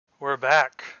We're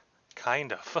back.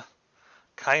 Kind of.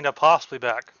 Kind of possibly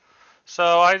back.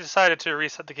 So I decided to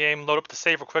reset the game, load up the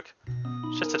save real quick,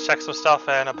 just to check some stuff,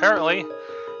 and apparently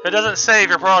it doesn't save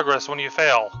your progress when you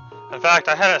fail. In fact,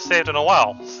 I hadn't saved in a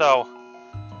while, so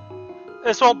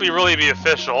this won't really be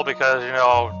official because, you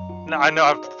know, I know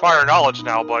I have prior knowledge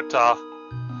now, but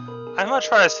I'm gonna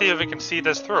try to see if we can see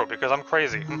this through because I'm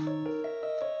crazy.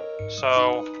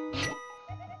 So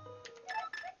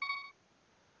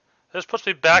this puts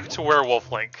me back to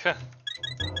Werewolf Link.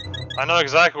 I know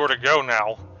exactly where to go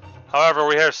now. However,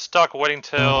 we are stuck waiting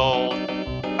till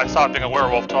I stop being a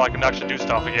werewolf till I can actually do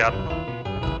stuff again.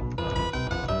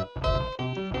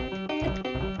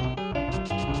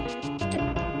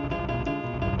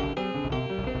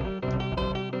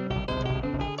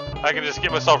 I can just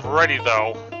get myself ready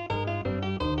though.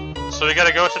 So we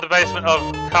gotta go to the basement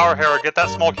of Tower Hera, get that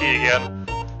small key again.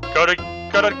 Go to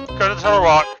the Tower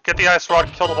Rock, get the ice rod,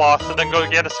 kill the boss, and then go to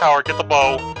Ganon's tower, get the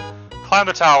bow, climb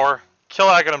the tower, kill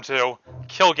Aghanim 2,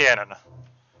 kill Ganon.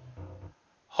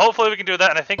 Hopefully we can do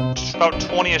that in I think about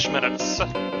 20-ish minutes.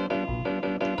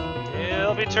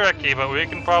 It'll be tricky, but we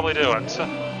can probably do it.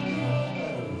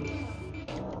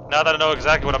 Now that I know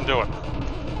exactly what I'm doing.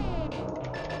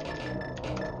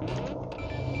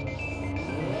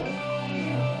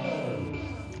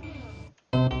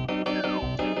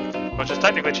 Which is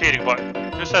technically cheating, but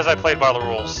who says I played by the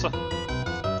rules? So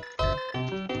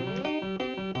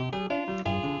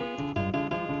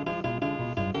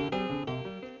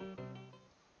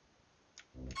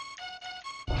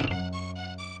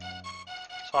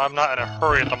I'm not in a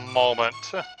hurry at the moment.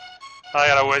 I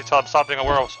gotta wait till I'm stopped being a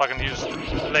werewolf so I can use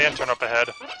the lantern up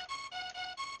ahead.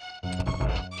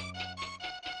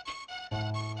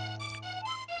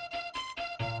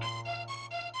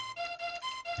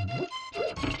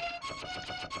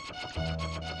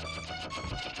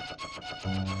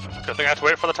 Good thing I have to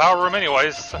wait for the tower room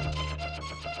anyways.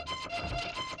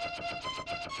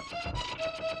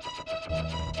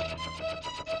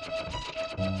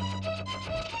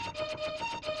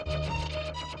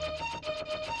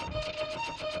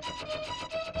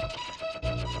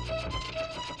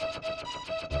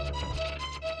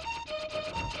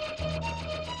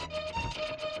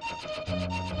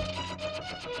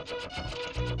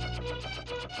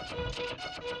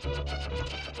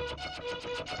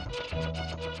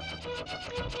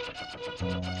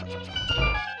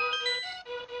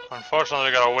 Unfortunately,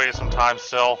 we gotta wait some time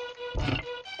still. I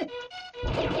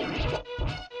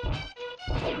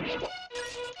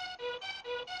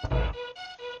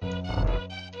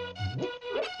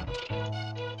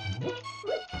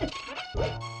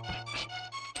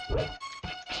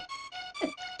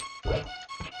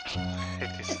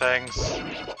hate these things.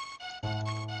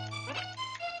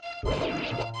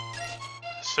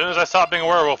 As soon as I stop being a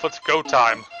werewolf, it's go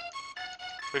time.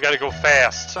 We gotta go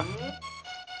fast.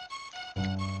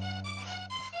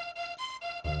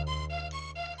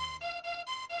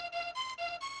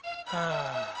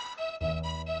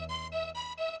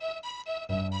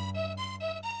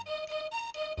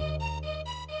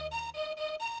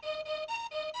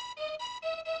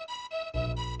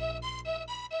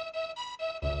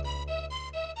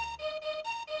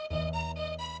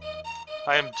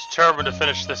 I am determined to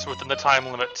finish this within the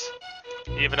time limit,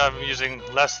 even if I'm using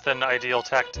less than ideal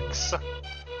tactics. Just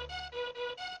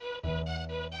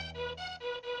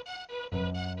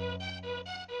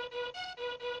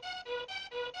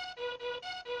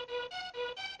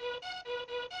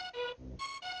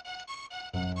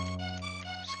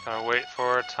gotta wait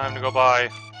for time to go by.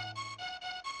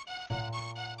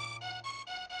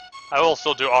 I will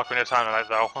still do Ocarina of Time tonight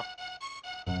though.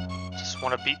 Just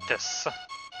wanna beat this.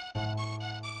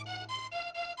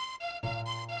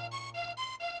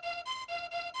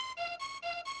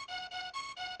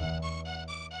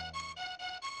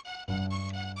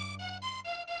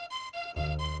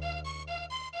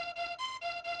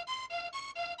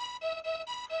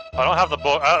 I don't have the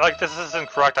book. Like, this is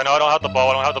incorrect. I know I don't have the bow.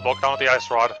 I don't have the book. I don't have the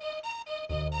ice rod.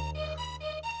 Can't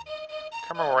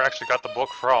remember where I actually got the book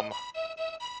from.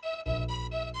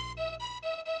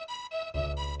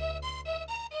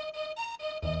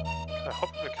 I hope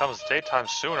it becomes daytime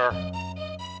sooner.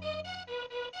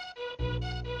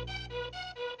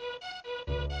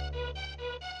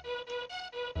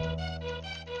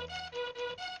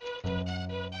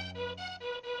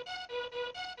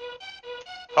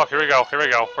 Oh, here we go. Here we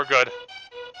go. We're good.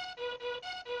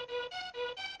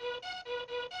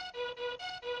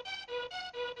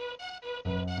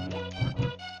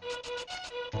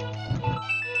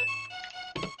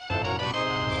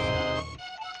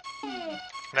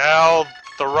 Now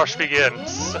the rush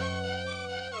begins.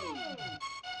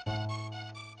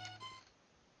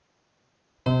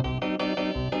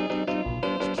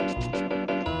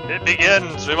 It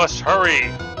begins! We must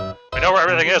hurry! We know where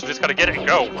everything is, we just gotta get it and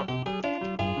go!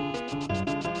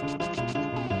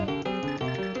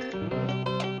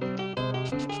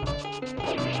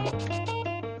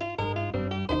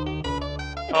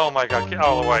 Oh my god, get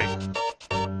out of the way.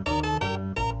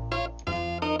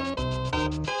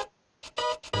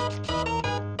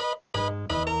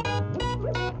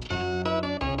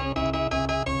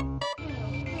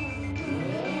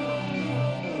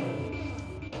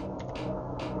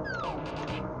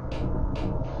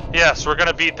 Yes, we're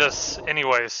gonna beat this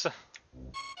anyways.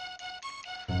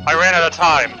 I ran out of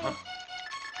time.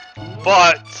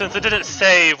 But, since it didn't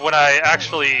save when I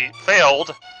actually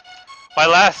failed, my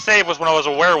last save was when I was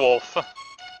a werewolf.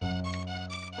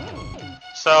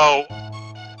 So,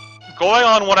 going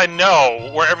on what I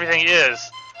know, where everything is,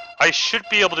 I should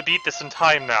be able to beat this in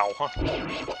time now.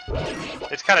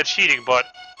 It's kind of cheating, but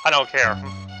I don't care.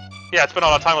 Yeah, it's been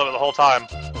on a time limit the whole time.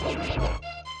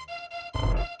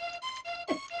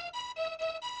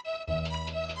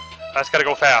 I just gotta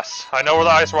go fast. I know where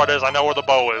the ice rod is, I know where the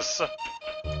bow is.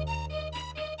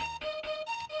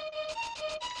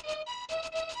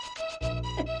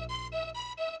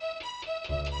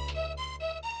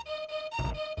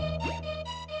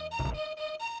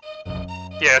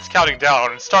 Yeah, it's counting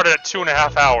down. It started at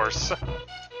 2.5 hours.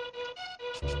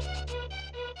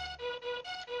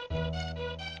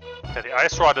 Okay, the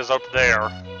ice rod is up there.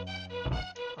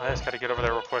 I just gotta get over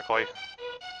there real quickly.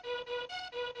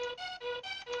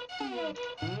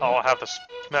 Oh, I'll have this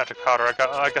magic powder.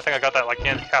 I think I got that like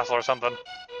in the castle or something.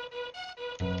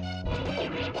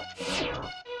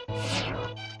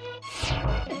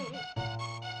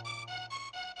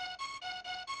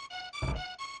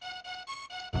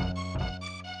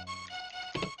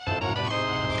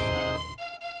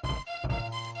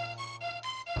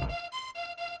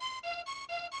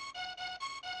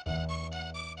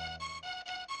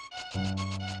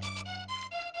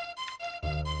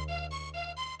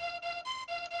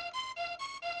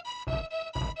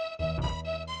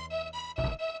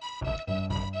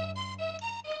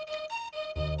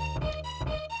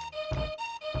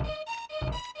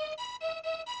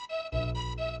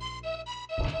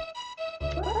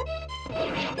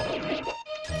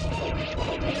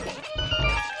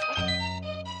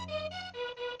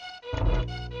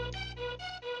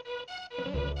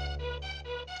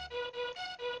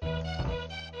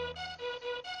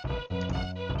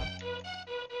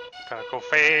 Gotta go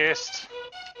fast.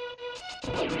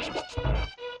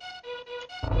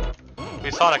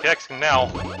 We Sonic Xing now.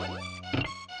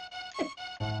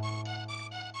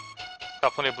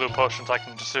 Got plenty of blue potions, I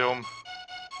can assume.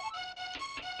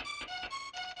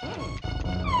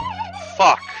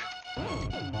 Fuck.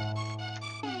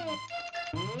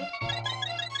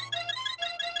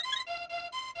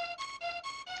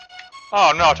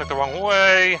 Oh no, I took the wrong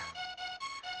way.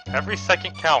 Every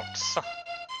second counts.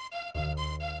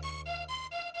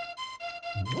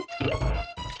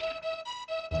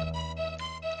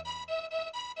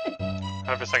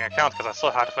 Every second counts because I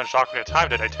still have to finish Ocarina of Time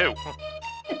today too.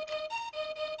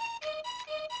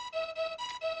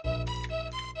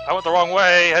 I went the wrong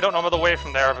way. I don't know the way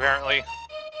from there apparently.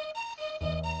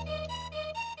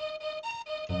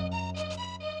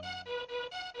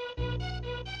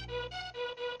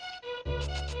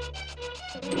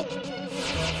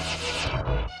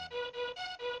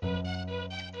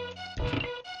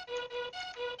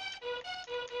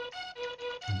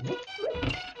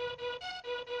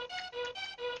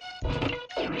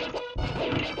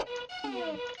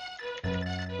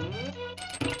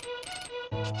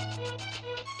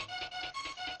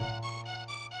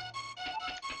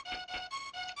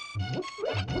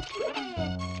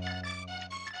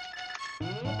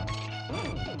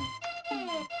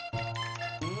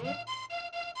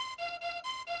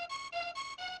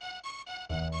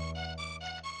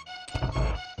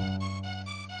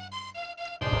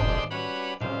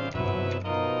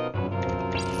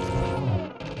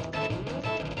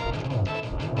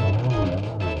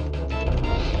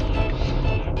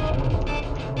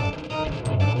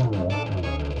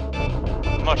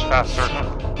 Much faster.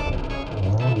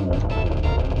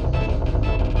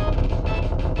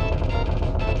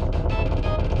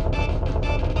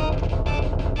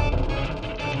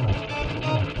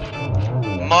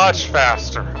 Much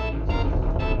faster.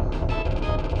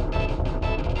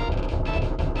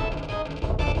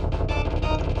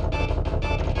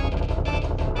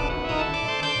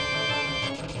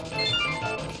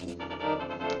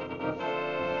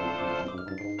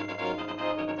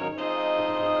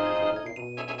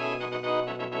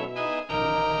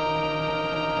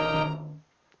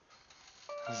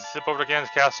 Zip over to Ganon's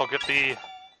castle, get the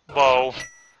bow,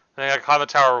 then I gotta climb the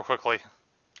tower real quickly.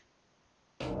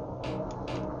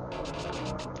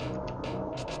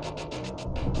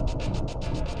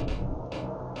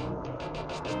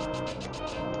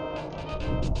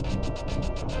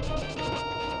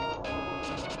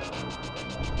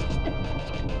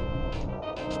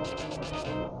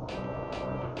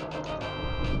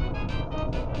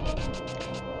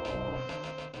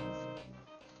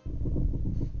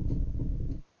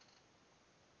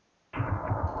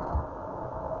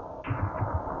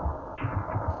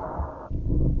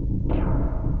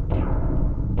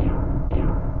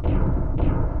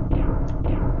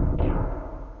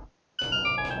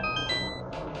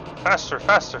 Faster,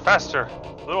 faster, faster.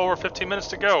 A little over 15 minutes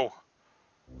to go.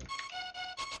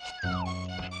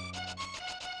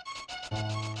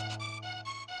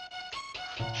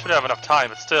 Should have enough time,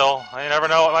 but still, you never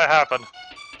know what might happen.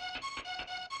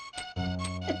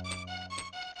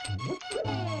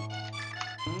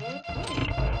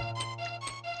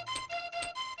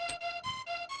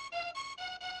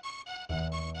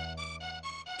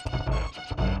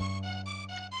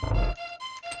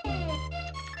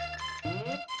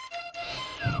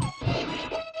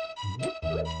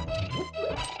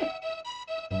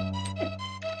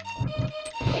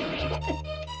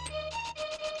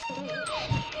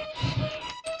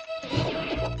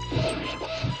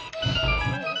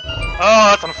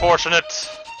 Oh, that's unfortunate.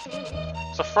 I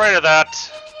was afraid of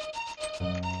that.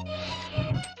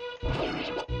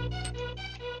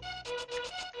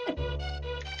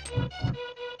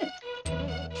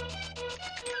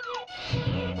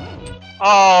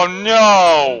 Oh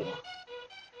no!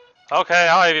 Okay,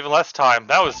 I have even less time.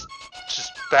 That was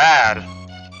just bad.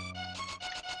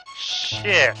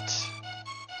 Shit.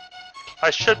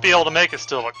 I should be able to make it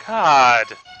still, but God.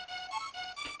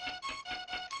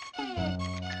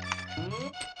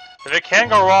 If it can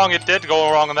go wrong, it did go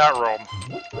wrong in that room.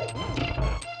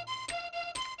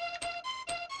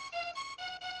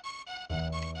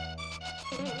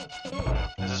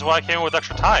 This is why I came in with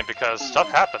extra time, because stuff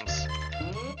happens.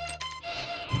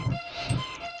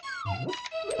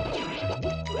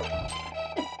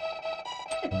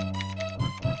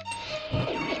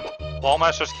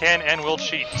 Ballmasters can and will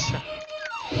cheat.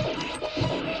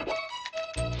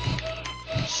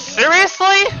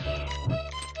 Seriously?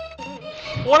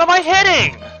 What am I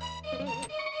hitting?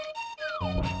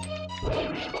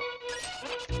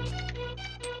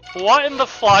 What in the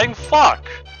flying fuck?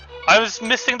 I was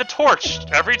missing the torch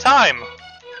every time.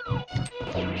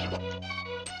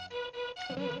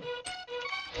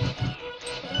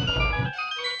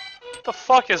 What the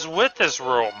fuck is with this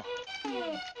room?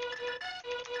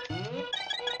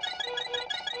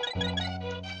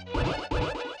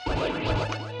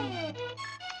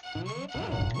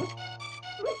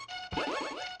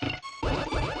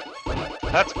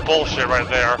 That's bullshit right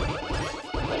there.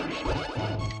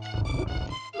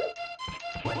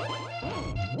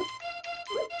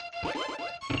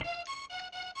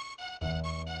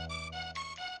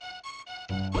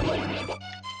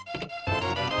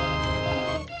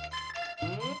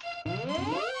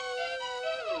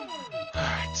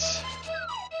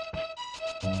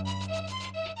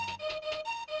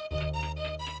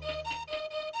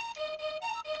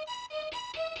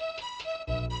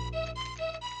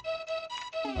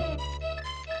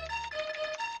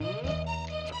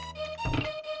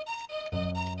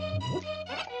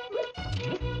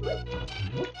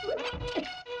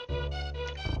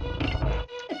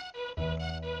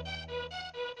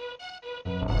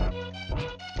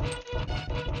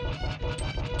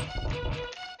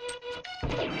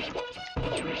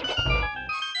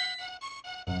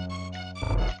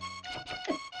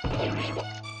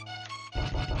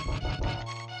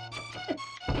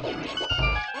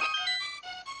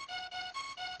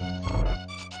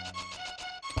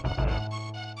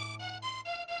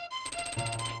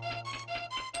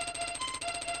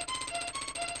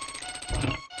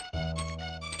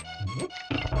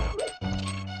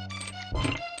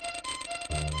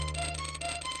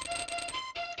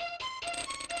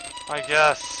 I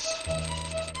guess.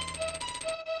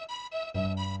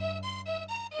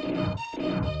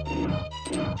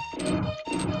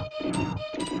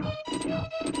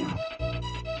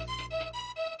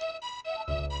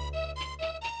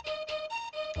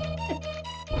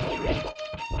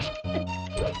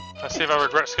 Let's see if I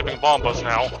regret skipping bombos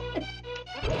now.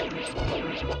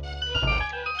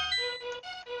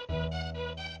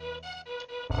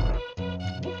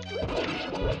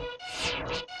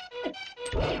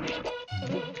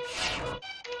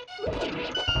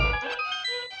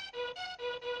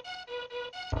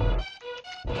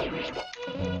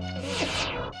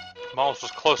 I'm almost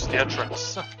as close to the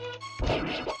entrance.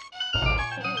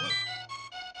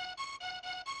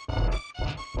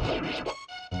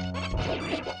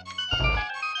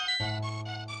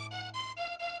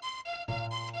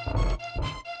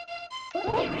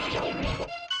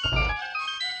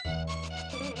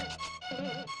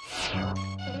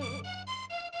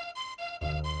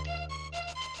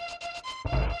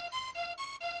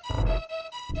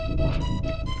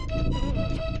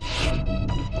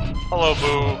 Hello,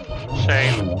 Boo.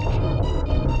 Shane.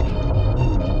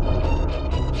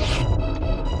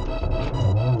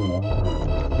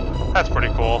 That's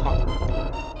pretty cool.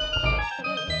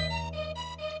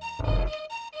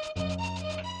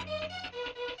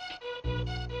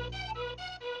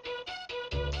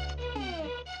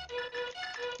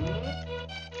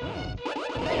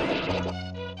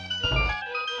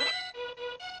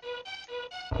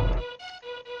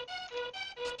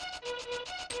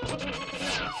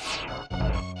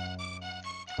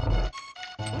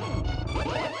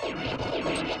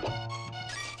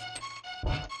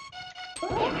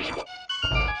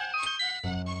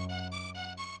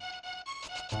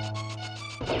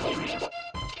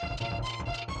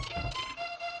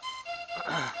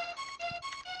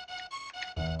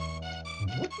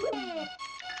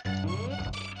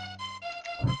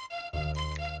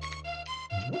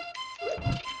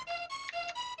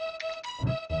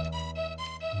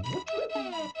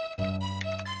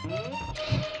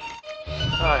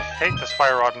 I hate this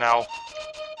fire rod now.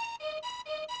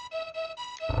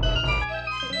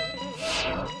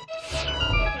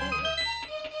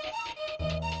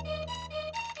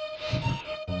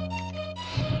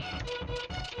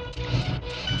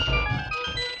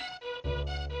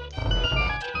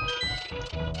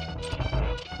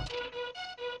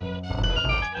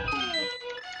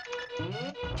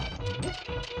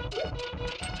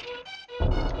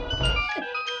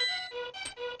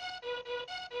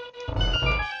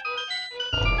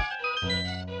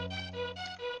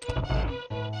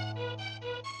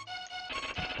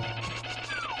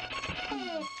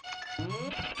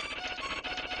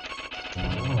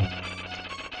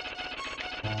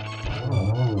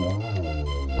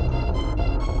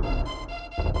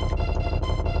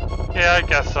 Yeah, I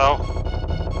guess so.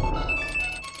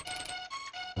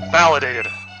 Validated.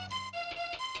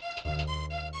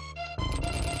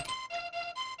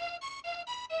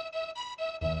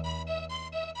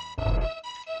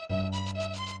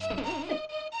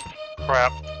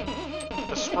 Crap.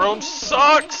 This room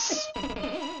sucks!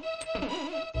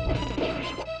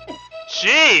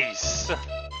 Jeez!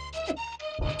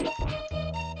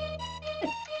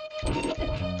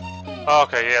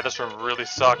 Okay, yeah, this room really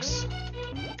sucks.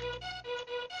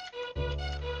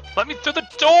 Let me through the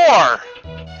door!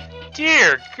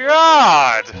 Dear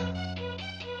God!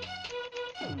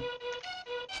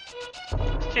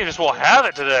 This game just won't have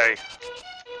it today.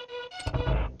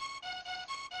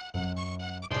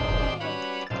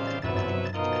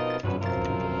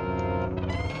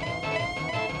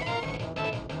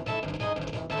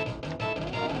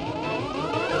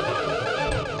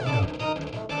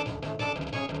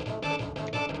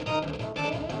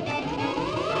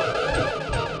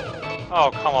 Oh,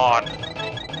 come on.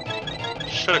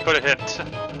 Shoulda, coulda hit.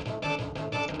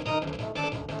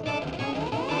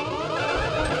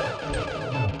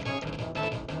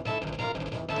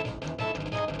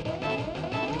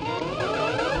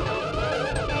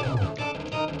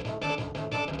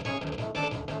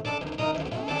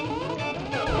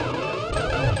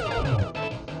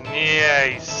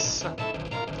 Nice.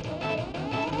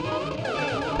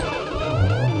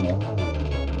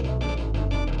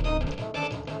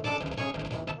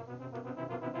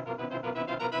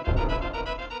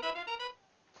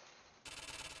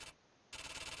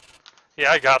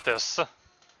 Yeah, I got this.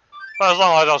 But as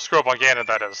long as I don't screw up on Ganon,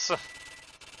 that is.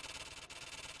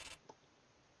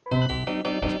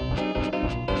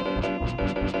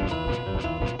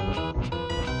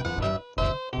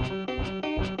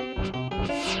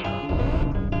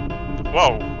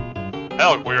 Whoa. That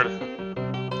looked weird.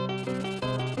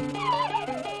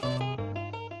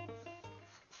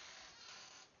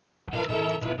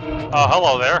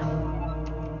 Hello there.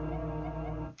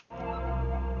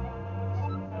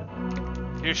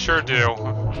 You sure do.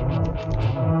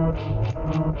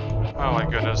 Oh my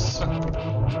goodness.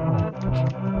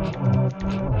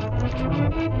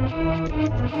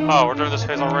 Oh, we're doing this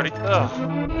phase already? Ugh.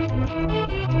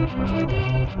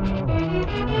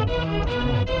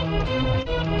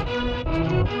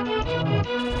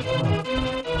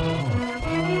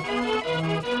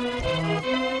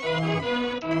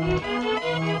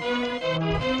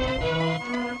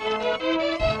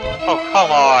 Oh,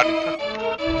 come on.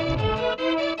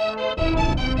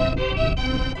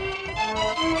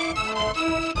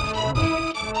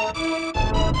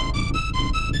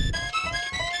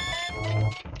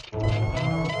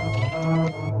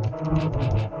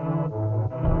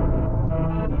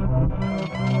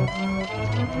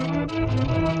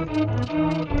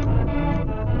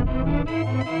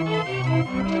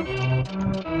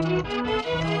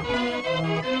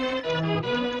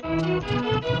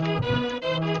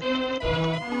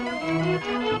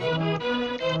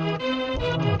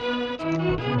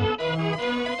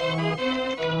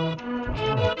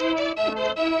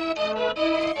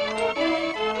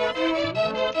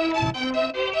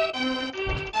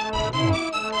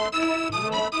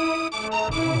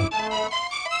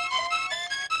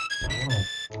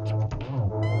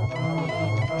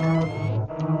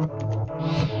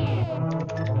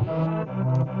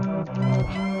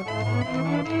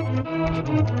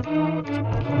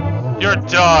 You're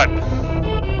done.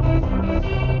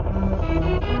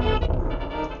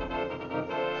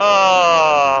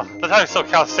 The time still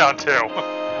counts down too.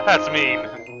 That's mean.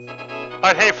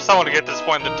 I'd hate for someone to get to this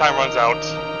point and the time runs out.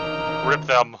 Rip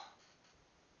them.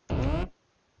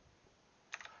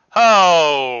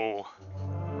 Oh!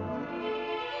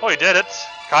 Oh, he did it.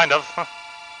 Kind of.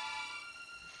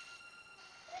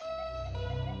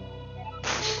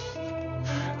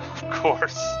 Of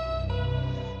course.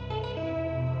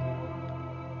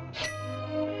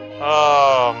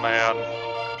 Oh, man.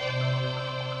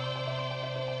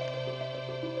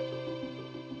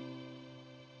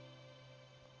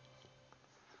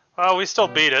 Well, we still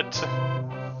beat it.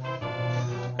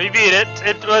 We beat it.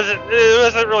 It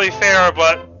wasn't really fair,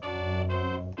 but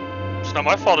it's not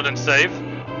my fault it didn't save.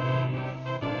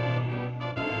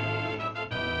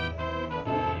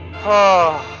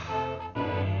 Oh.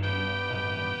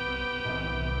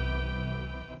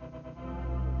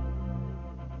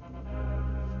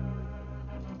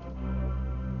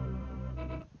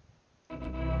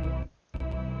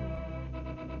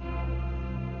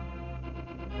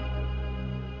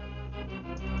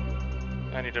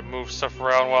 I need to move stuff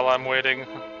around while I'm waiting.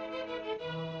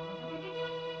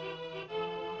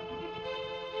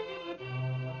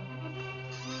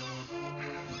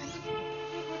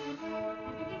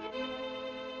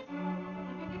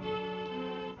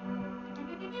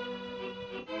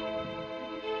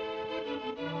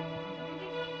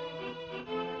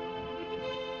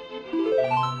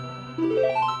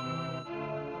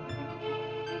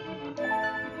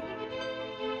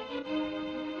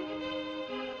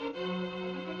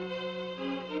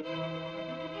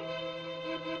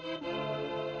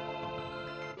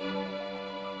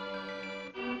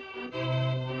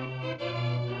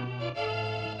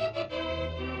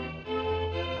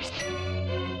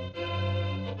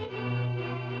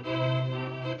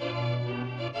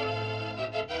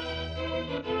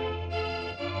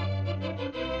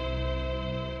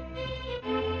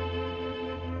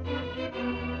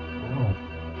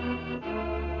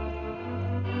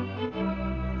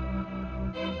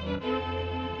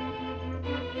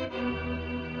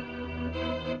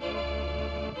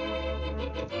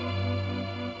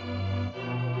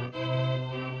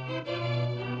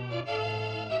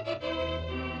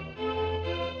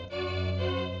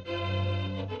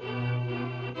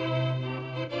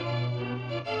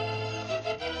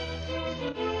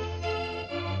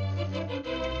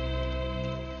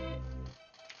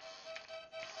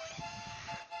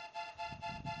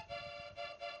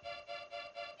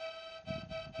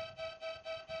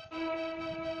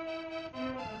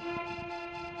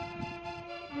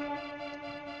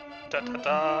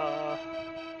 Da-da-da.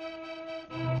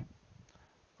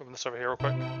 Moving this over here real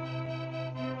quick.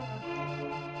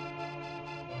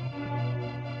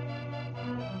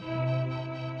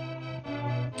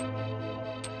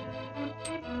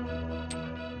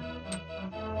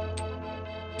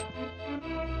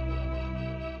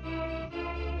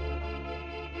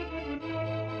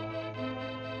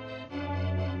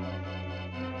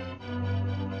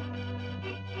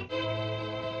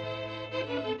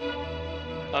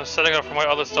 I'm setting up for my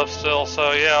other stuff still,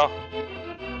 so yeah.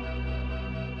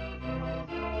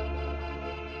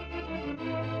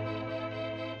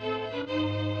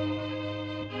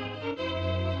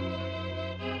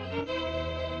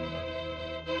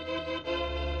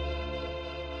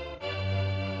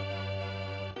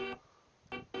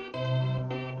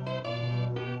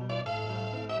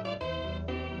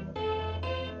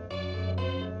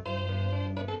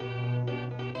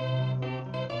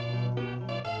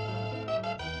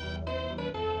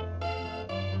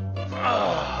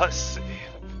 Let's see.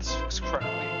 This looks crappy.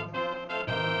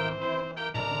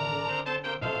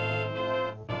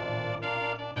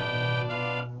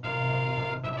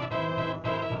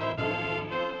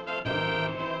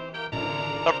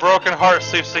 A broken heart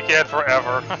sleeps again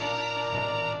forever.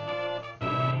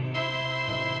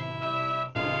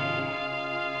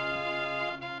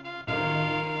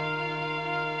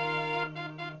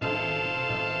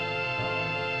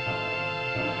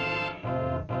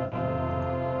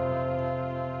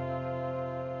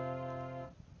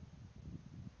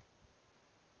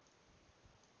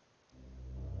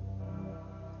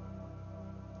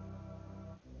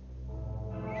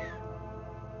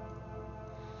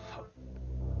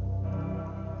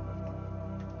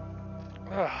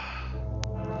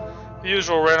 The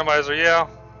usual randomizer, yeah.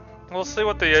 We'll see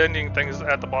what the ending things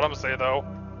at the bottom say, though.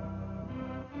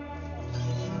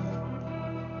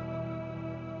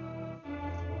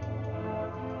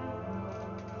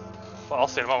 Well, I'll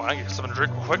see in a moment. I can get something to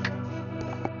drink real quick.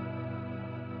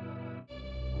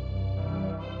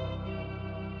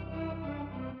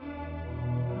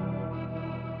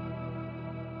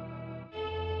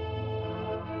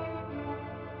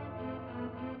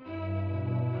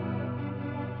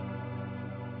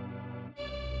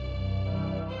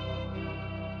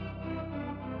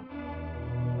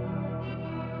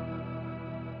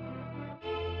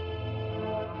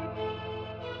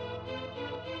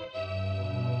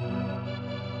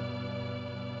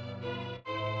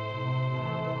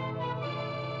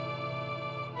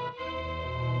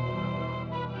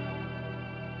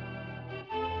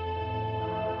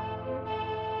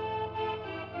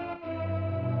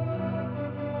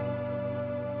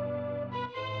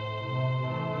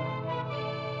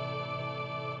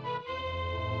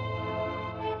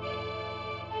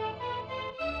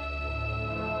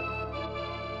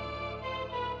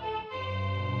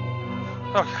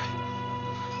 Okay.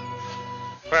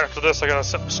 Right after this, I gotta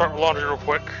start laundry real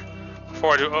quick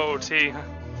before I do OOT.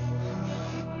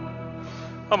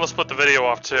 I'm gonna split the video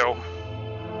off too.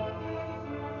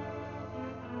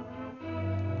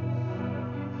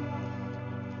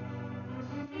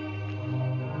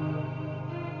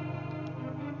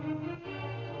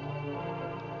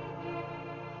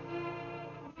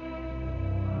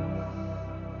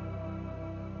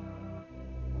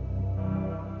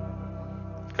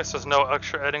 Guess there's no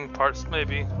extra editing parts,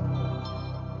 maybe.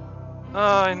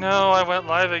 Oh, I know, I went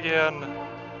live again.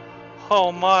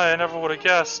 Oh my, I never would have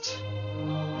guessed.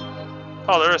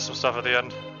 Oh, there is some stuff at the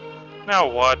end. Now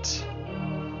what?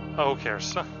 Oh, who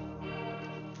cares?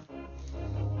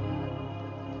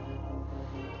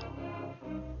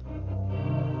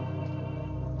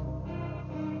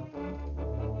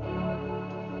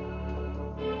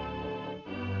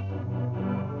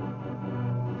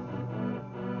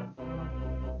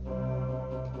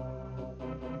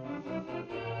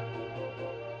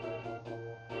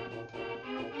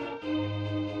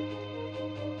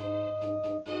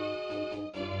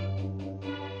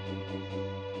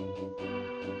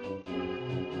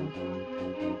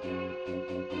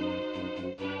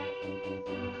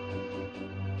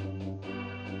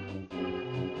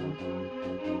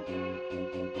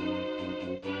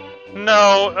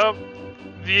 No,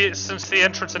 since the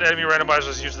entrance and enemy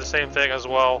randomizers use the same thing as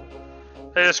well,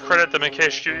 they just credit them in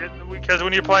case you, because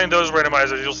when you're playing those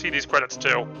randomizers, you'll see these credits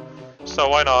too. So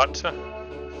why not? I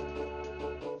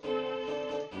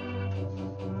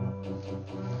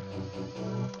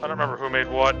don't remember who made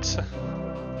what.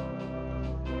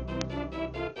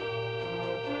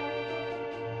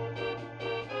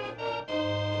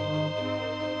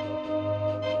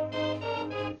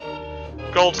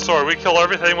 Gold sword. We kill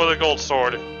everything with a gold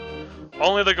sword.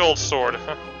 Only the gold sword.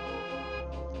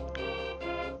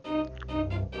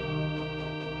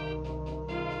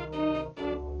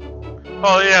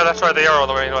 Oh yeah, that's right. They are on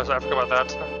the way. I forgot about that.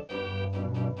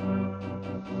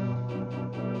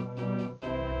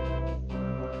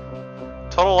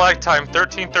 Total lag time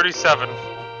 13:37.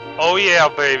 Oh yeah,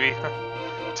 baby.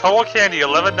 Total candy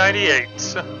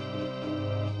 11.98.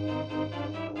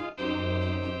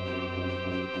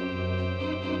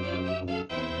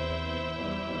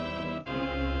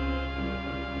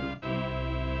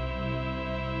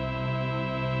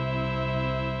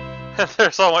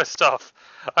 There's all my stuff.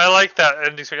 I like that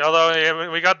ending screen. Although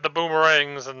we got the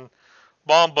boomerangs and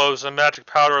bombos and magic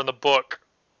powder in the book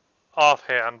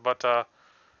offhand, but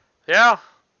yeah,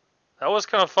 that was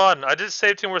kind of fun. I did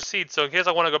save 2 more seeds, so in case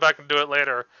I want to go back and do it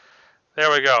later, there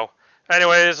we go.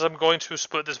 Anyways, I'm going to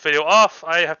split this video off.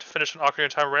 I have to finish an Ocarina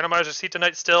of Time randomizer seed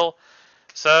tonight still,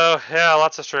 so yeah,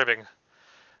 lots of streaming.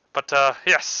 But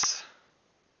yes.